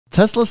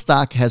Tesla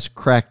stock has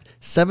cracked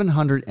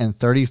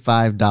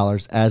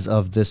 $735 as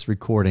of this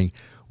recording.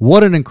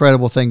 What an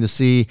incredible thing to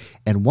see.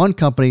 And one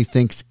company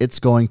thinks it's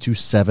going to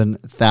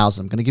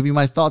 7,000. I'm going to give you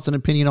my thoughts and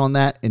opinion on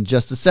that in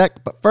just a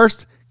sec. But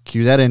first,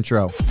 cue that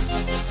intro.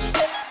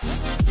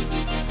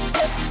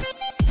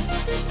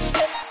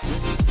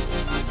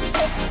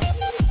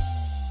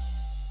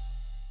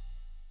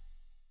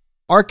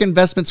 ARK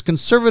Investments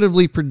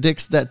conservatively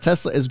predicts that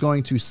Tesla is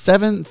going to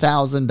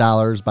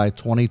 $7,000 by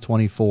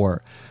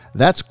 2024.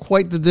 That's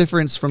quite the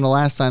difference from the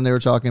last time they were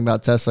talking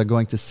about Tesla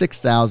going to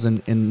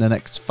 6,000 in the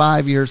next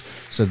 5 years.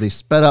 So they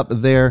sped up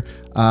their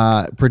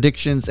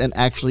predictions and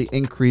actually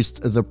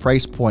increased the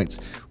price points.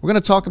 We're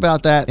going to talk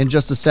about that in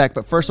just a sec,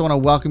 but first I want to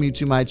welcome you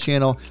to my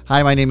channel.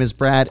 Hi, my name is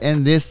Brad,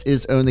 and this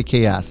is Own the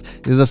Chaos.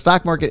 The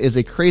stock market is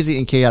a crazy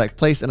and chaotic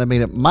place, and I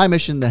made it my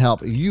mission to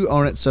help you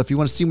own it. So if you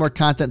want to see more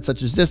content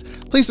such as this,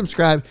 please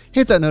subscribe,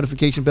 hit that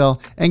notification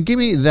bell, and give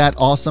me that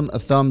awesome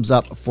thumbs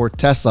up for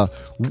Tesla.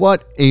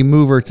 What a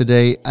mover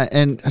today,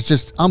 and it's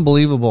just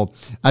unbelievable.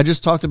 I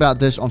just talked about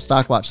this on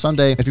Stock Watch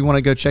Sunday. If you want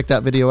to go check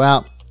that video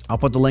out, I'll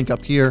put the link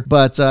up here,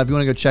 but if you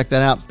want to go check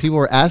that out, people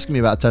were asking me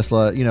about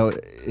Tesla. You know,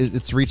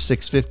 it's reached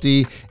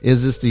 650.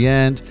 Is this the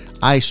end?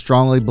 I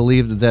strongly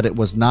believe that it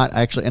was not.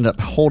 I actually ended up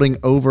holding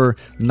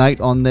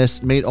overnight on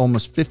this, made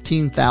almost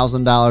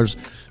 $15,000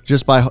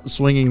 just by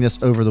swinging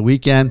this over the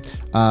weekend.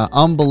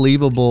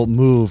 Unbelievable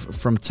move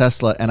from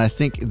Tesla, and I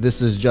think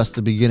this is just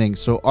the beginning.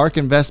 So ARK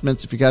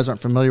Investments, if you guys aren't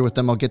familiar with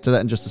them, I'll get to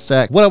that in just a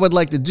sec. What I would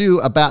like to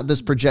do about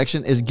this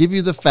projection is give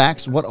you the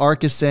facts, what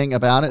ARK is saying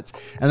about it,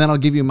 and then I'll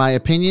give you my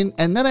opinion,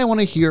 and then I want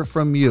to hear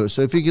from you.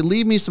 So if you could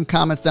leave me some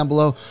comments down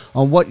below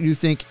on what you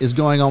think is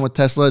going on with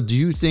Tesla. Do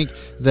you think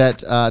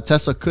that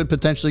Tesla could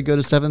potentially go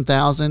to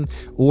 7,000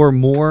 or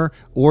more,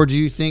 or do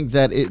you think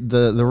that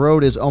the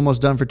road is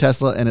almost done for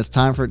Tesla and it's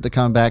time for it to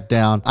come back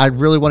down? I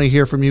really want to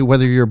hear from you,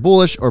 whether you're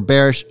bullish or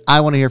bearish. I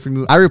want to hear from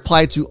you. I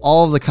reply to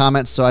all of the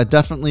comments, so I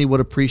definitely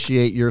would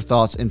appreciate your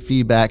thoughts and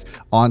feedback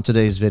on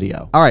today's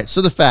video. All right,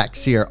 so the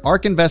facts here.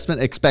 ARK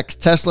Investment expects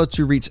Tesla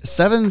to reach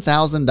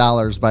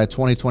 $7,000 by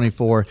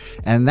 2024,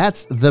 and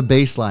that's the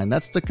baseline.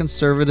 That's the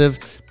conservative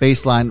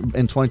baseline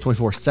in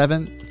 2024,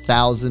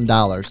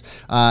 $7,000.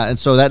 And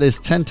so that is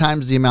 10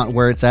 times the amount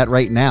where it's at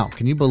right now.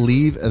 Can you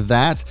believe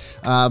that?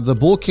 The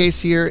bull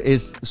case here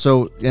is,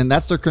 and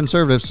that's their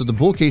conservative. So the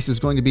bull case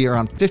is going to be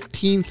around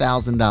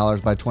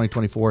 $15,000 by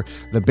 2024.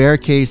 The bear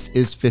case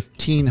is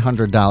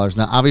 $1,500.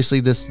 Now, obviously,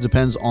 this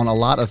depends on a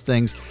lot of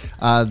things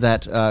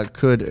that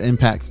could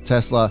impact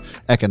Tesla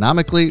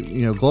economically,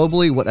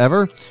 globally,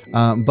 whatever.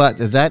 But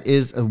that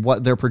is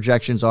what their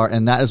projections are,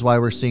 and that is why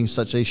we're seeing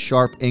such a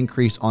sharp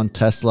increase on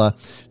Tesla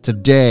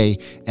today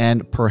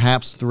and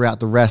perhaps throughout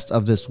the rest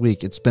of this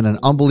week. It's been an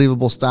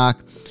unbelievable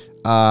stock.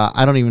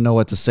 I don't even know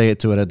what to say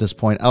to it at this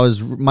point.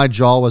 My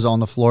jaw was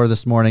on the floor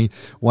this morning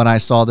when I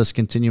saw this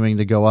continuing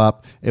to go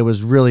up. It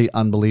was really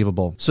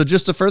unbelievable. So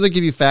just to further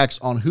give you facts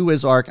on who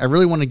is ARK, I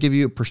really want to give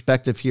you a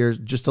perspective here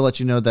just to let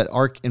you know that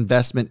ARK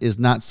Investment is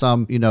not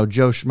some,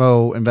 Joe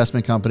Schmo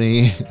investment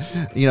company.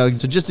 So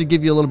just to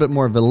give you a little bit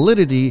more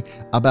validity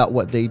about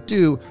what they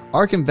do,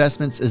 ARK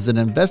Investments is an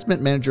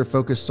investment manager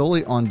focused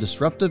solely on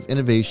disruptive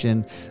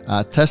innovation.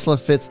 Tesla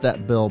fits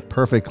that bill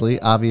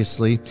perfectly,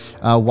 obviously.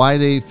 Why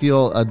they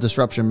feel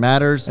disruption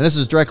matters. And this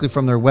is directly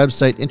from their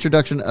website.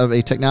 Introduction of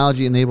a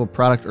technology-enabled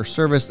product or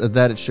service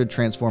that it should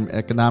transform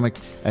economic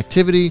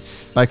activity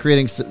by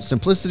creating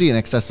simplicity and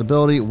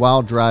accessibility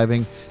while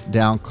driving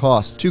down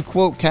costs. To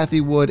quote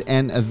Cathy Wood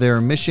and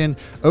their mission,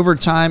 over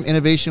time,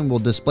 innovation will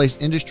displace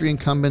industry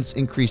incumbents,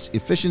 increase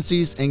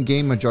efficiencies, and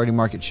gain majority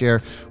market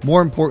share.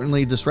 More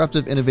importantly,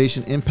 disruptive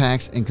innovation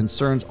impacts and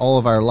concerns all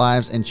of our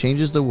lives and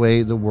changes the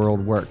way the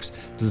world works.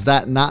 Does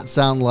that not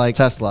sound like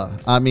Tesla?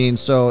 I mean,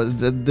 so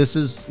this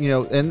is,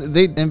 and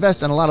they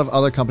invest in a lot of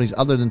other companies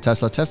other than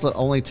Tesla. Tesla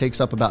only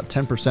takes up about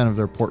 10% of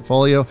their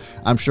portfolio.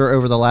 I'm sure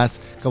over the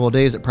last couple of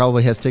days, it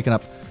probably has taken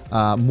up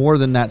more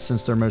than that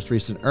since their most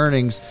recent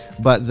earnings.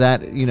 But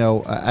that,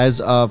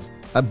 as of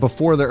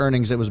before their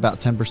earnings, it was about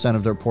 10%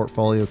 of their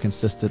portfolio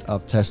consisted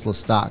of Tesla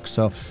stock.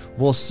 So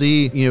we'll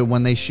see,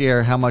 when they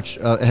share how much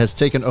has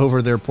taken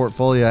over their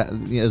portfolio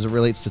as it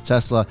relates to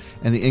Tesla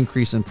and the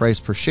increase in price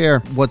per share,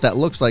 what that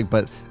looks like.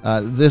 But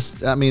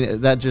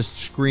that just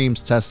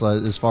screams Tesla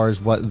as far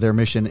as what their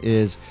mission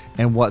is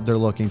and what they're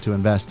looking to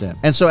invest in.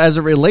 And so as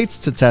it relates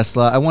to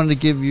Tesla, I wanted to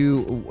give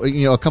you,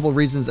 a couple of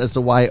reasons as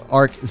to why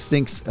ARK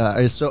thinks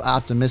is so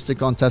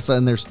optimistic on Tesla.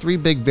 And there's three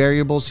big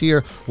variables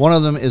here. One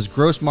of them is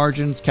gross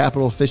margins,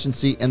 capital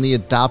efficiency, and the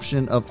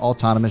adoption of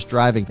autonomous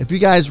driving. If you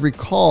guys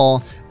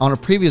recall on a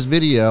previous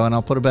video, and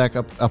I'll put it back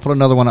up, I'll put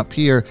another one up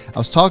here, I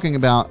was talking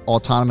about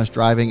autonomous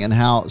driving and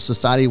how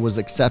society was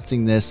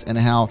accepting this and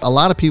how a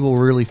lot of people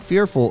were really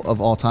fearful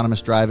of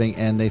autonomous driving,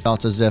 and they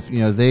felt as if,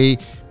 they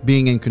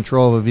being in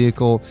control of a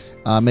vehicle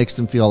makes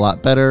them feel a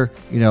lot better.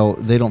 You know,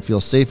 they don't feel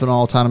safe in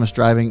all autonomous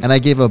driving. And I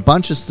gave a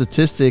bunch of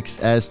statistics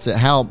as to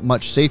how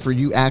much safer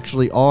you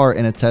actually are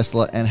in a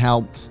Tesla and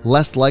how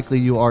less likely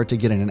you are to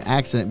get in an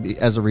accident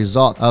as a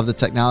result of the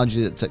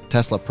technology that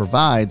Tesla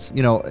provides.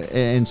 You know,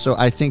 and so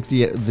I think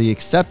the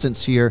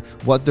acceptance here,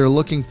 what they're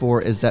looking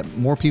for is that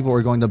more people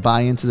are going to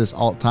buy into this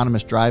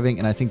autonomous driving,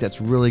 and I think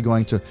that's really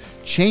going to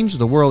change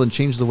the world and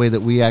change the way that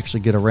we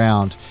actually get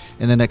around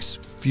in the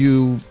next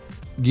few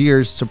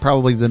years to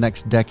probably the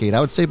next decade. I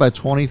would say by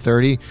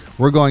 2030,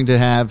 we're going to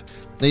have,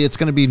 it's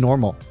going to be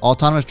normal.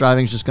 Autonomous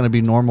driving is just going to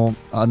be normal,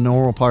 a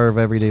normal part of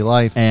everyday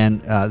life.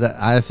 And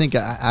I think,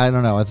 I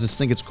don't know, I just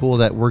think it's cool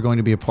that we're going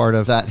to be a part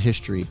of that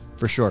history.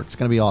 For sure. It's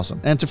going to be awesome.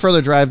 And to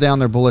further drive down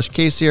their bullish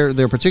case here,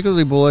 they're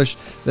particularly bullish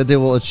that they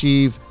will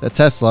achieve, that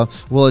Tesla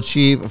will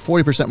achieve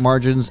 40%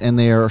 margins, and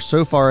they are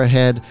so far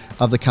ahead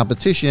of the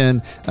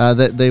competition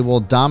that they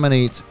will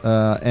dominate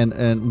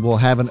and will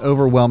have an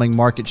overwhelming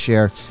market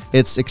share.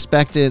 It's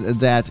expected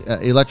that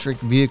electric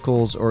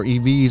vehicles or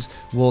EVs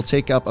will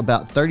take up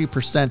about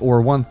 30%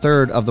 or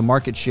 1/3 of the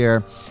market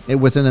share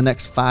within the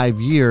next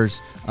 5 years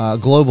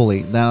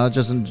globally. Now, it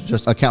doesn't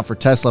just account for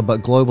Tesla,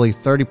 but globally,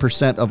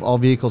 30% of all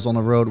vehicles on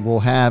the road will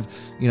have,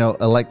 you know,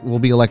 will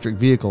be electric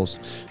vehicles.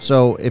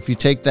 So if you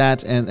take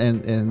that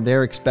and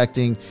they're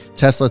expecting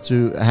Tesla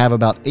to have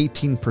about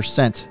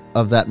 18%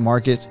 of that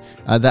market,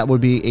 that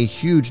would be a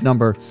huge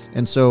number.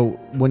 And so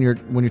when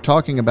you're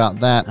talking about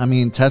that, I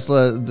mean,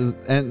 Tesla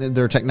and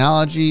their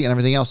technology and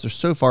everything else, they're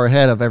so far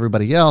ahead of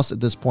everybody else at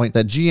this point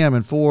that GM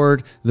and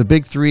Ford, the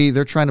big three,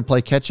 they're trying to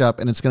play catch up,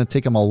 and it's going to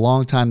take them a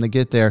long time to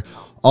get there.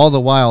 All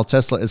the while,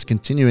 Tesla is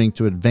continuing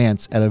to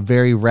advance at a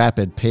very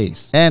rapid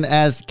pace. And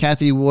as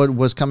Cathy Wood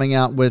was coming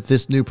out with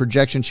this new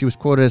projection, she was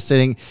quoted as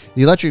saying,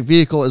 the electric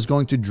vehicle is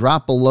going to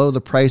drop below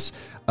the price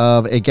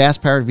of a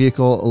gas-powered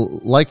vehicle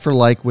like for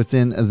like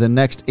within the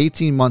next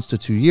 18 months to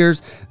 2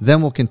 years,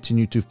 then will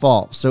continue to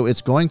fall. So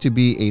it's going to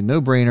be a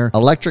no-brainer.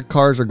 Electric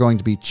cars are going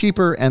to be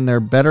cheaper, and they're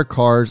better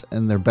cars,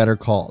 and they're better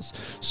calls.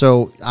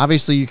 So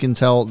obviously you can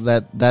tell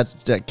that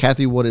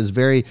Cathy Wood is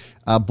very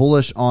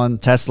bullish on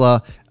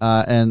Tesla,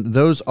 and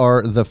those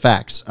are the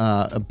facts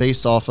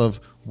based off of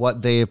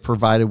what they have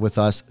provided with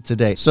us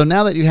today. So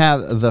now that you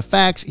have the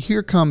facts,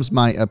 here comes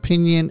my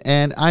opinion,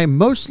 and I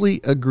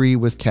mostly agree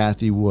with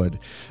Cathy Wood.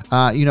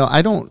 You know,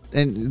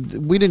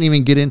 and we didn't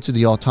even get into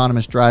the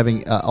autonomous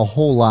driving a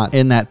whole lot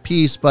in that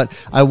piece, but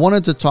I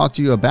wanted to talk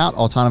to you about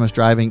autonomous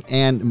driving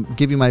and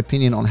give you my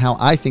opinion on how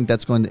I think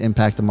that's going to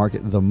impact the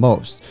market the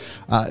most.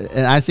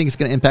 And I think it's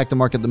going to impact the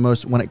market the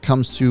most when it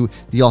comes to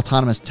the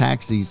autonomous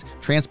taxis.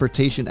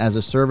 Transportation as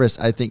a service,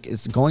 I think,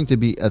 is going to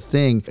be a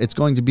thing. It's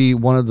going to be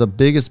one of the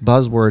biggest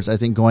buzzwords, I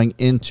think, going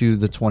into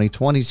the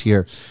 2020s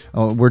here.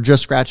 We're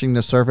just scratching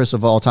the surface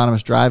of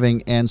autonomous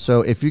driving, and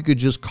so if you could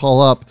just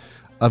call up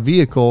a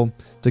vehicle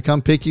to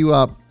come pick you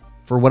up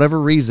for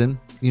whatever reason,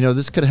 you know,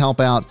 this could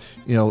help out,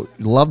 you know,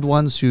 loved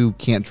ones who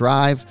can't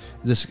drive.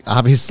 This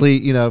obviously,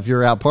 you know, if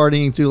you're out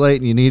partying too late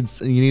and you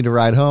need to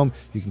ride home,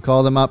 you can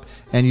call them up,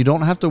 and you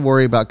don't have to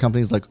worry about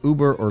companies like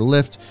Uber or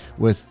Lyft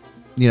with,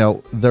 you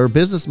know, their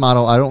business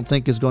model. I don't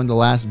think is going to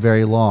last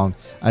very long.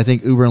 I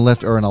think Uber and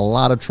Lyft are in a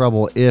lot of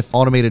trouble if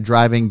automated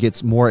driving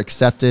gets more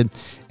accepted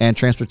and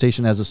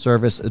transportation as a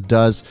service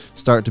does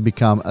start to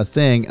become a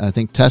thing. And I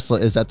think Tesla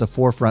is at the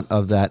forefront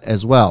of that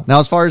as well. Now,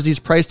 as far as these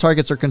price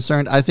targets are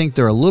concerned, I think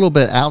they're a little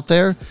bit out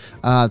there.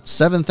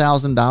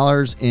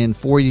 $7,000 in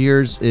 4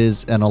 years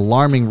is an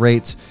alarming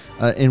rate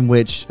in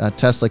which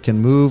Tesla can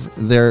move.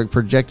 They're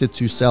projected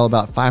to sell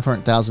about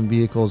 500,000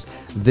 vehicles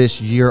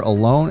this year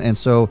alone. And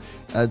so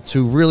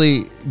to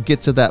really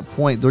get to that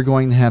point, they're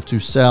going to have to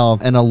sell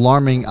an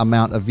alarming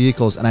amount of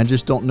vehicles. And I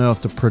just don't know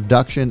if the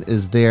production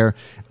is there,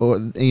 or,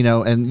 you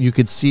know, and you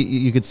could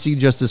see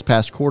just this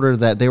past quarter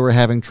that they were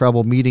having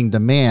trouble meeting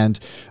demand.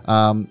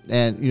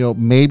 And, you know,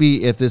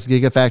 maybe if this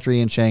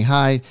gigafactory in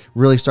Shanghai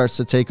really starts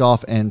to take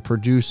off and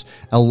produce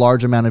a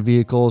large amount of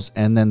vehicles,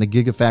 and then the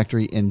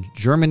gigafactory in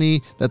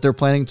Germany that they're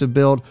planning to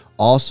build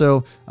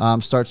also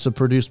starts to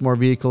produce more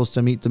vehicles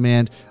to meet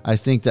demand, I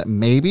think that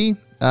maybe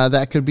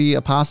that could be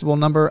a possible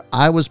number.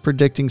 I was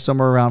predicting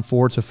somewhere around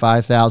 4,000 to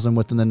 5,000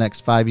 within the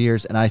next 5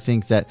 years, and I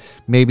think that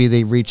maybe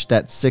they reached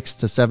that $6,000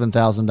 to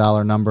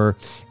 $7,000 number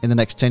in the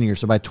next 10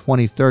 years. So by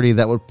 2030,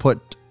 that would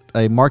put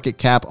a market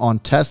cap on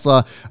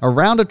Tesla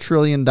around $1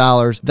 trillion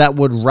that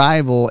would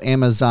rival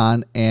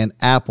Amazon and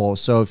Apple.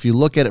 So if you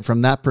look at it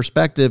from that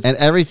perspective, and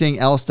everything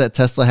else that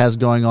Tesla has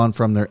going on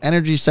from their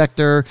energy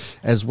sector,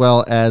 as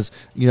well as,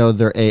 you know,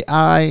 their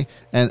AI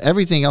and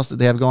everything else that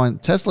they have going,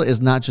 Tesla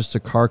is not just a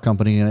car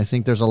company. And I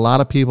think there's a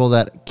lot of people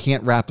that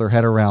can't wrap their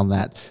head around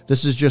that.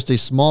 This is just a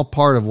small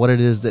part of what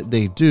it is that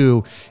they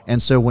do. And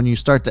so when you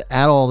start to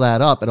add all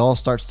that up, it all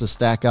starts to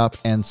stack up.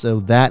 And so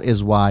that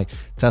is why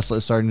Tesla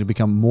is starting to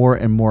become more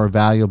and more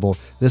valuable.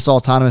 This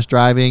autonomous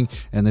driving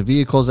and the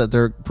vehicles that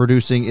they're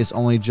producing is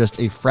only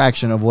just a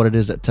fraction of what it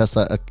is that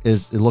Tesla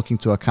is looking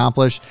to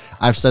accomplish.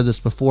 I've said this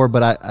before,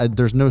 but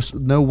there's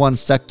no one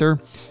sector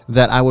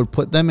that I would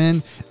put them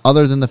in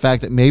other than the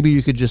fact that maybe you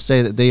you could just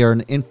say that they are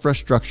an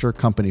infrastructure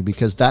company,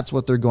 because that's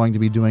what they're going to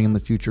be doing in the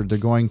future. They're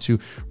going to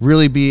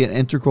really be an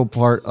integral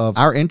part of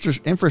our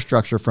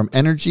infrastructure, from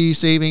energy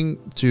saving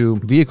to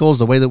vehicles,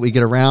 the way that we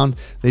get around.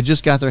 They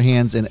just got their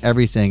hands in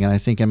everything. And I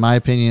think, in my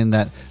opinion,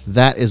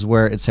 that is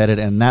where it's headed,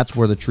 and that's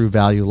where the true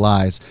value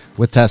lies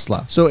with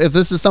Tesla. So if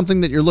this is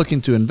something that you're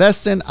looking to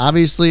invest in,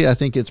 obviously I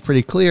think it's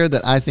pretty clear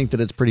that I think that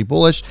it's pretty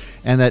bullish,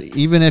 and that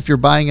even if you're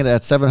buying it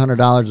at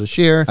 $700 a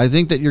share, I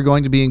think that you're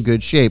going to be in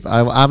good shape. I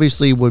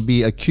obviously would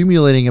be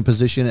accumulating a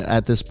position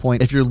at this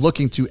point. If you're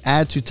looking to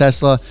add to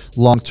Tesla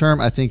long term,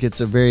 I think it's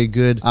a very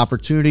good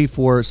opportunity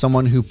for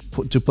someone who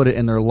to put it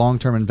in their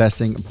long-term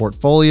investing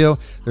portfolio.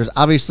 There's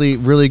obviously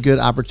really good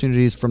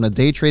opportunities from the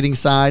day trading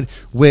side,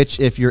 which,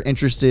 if you're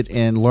interested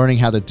in learning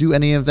how to do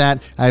any of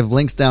that, I have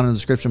links down in the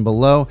description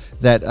below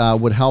that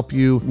would help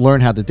you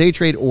learn how to day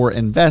trade or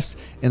invest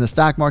in the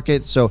stock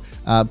market. So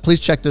please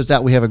check those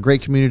out. We have a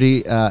great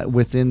community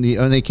within the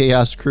Only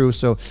Chaos crew,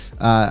 so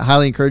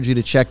highly encourage you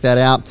to check that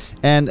out.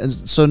 And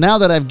so now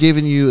that I've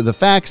given you the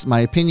facts,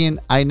 my opinion,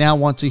 I now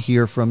want to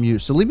hear from you.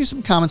 So leave me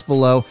some comments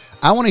below.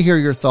 I want to hear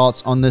your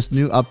thoughts on this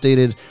new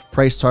updated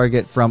price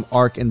target from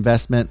ARK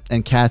Investment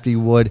and Cathy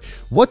Wood.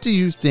 What do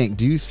you think?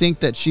 Do you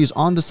think that she's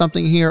onto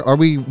something here? Are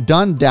we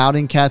done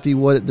doubting Cathy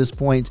Wood at this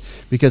point?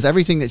 Because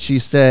everything that she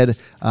said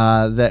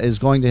that is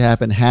going to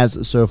happen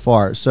has so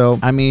far. So,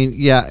 I mean,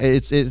 yeah,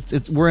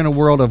 we're in a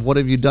world of what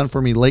have you done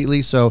for me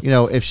lately? So, you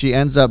know, if she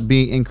ends up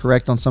being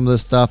incorrect on some of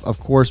this stuff, of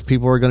course,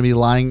 people are going to be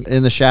lying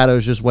in the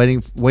shadows, just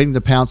waiting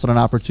to pounce on an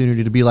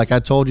opportunity to be like, I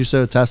told you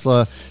so,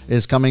 Tesla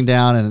is coming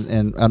down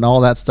and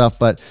all that stuff.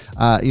 But,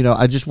 you know,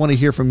 I just want to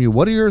hear from you.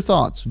 What are your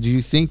thoughts? Do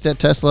you think that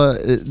Tesla,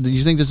 do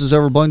you think this is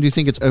overblown? Do you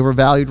think it's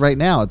overvalued right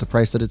now at the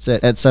price that it's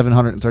at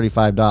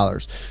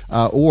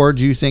 $735? Or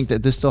do you think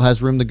that this still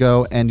has room to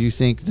go, and do you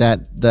think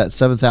that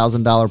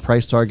 $7,000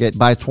 price target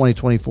by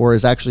 2024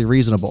 is actually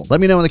reasonable? Let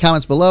me know in the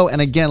comments below.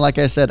 And again, like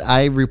I said,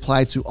 I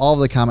reply to all of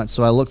the comments,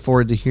 so I look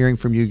forward to hearing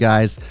from you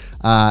guys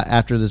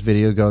after this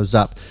video goes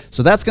up.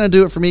 So that's going to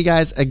do it for me,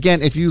 guys.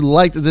 Again, if you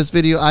liked this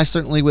video, I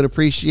certainly would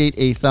appreciate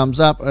a thumbs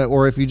up,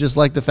 or if you just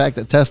like the fact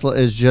that Tesla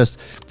is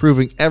just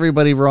proving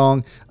everybody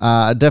wrong,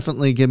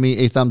 definitely give me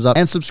a thumbs up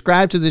and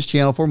subscribe to this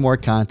channel for more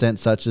content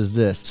such as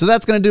this. So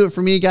that's going to do it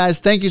for me, guys.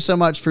 Thank you so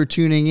much for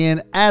tuning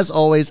in. As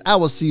always, I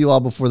will see you all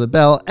before the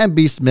bell, and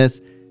B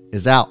Smith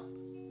is out.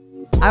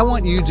 I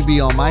want you to be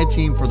on my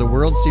team for the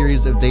World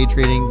Series of Day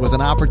Trading with an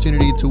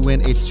opportunity to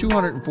win a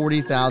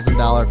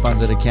 $240,000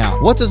 funded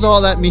account. What does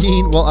all that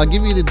mean? Well, I'll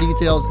give you the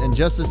details in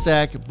just a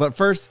sec, but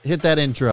first, hit that intro.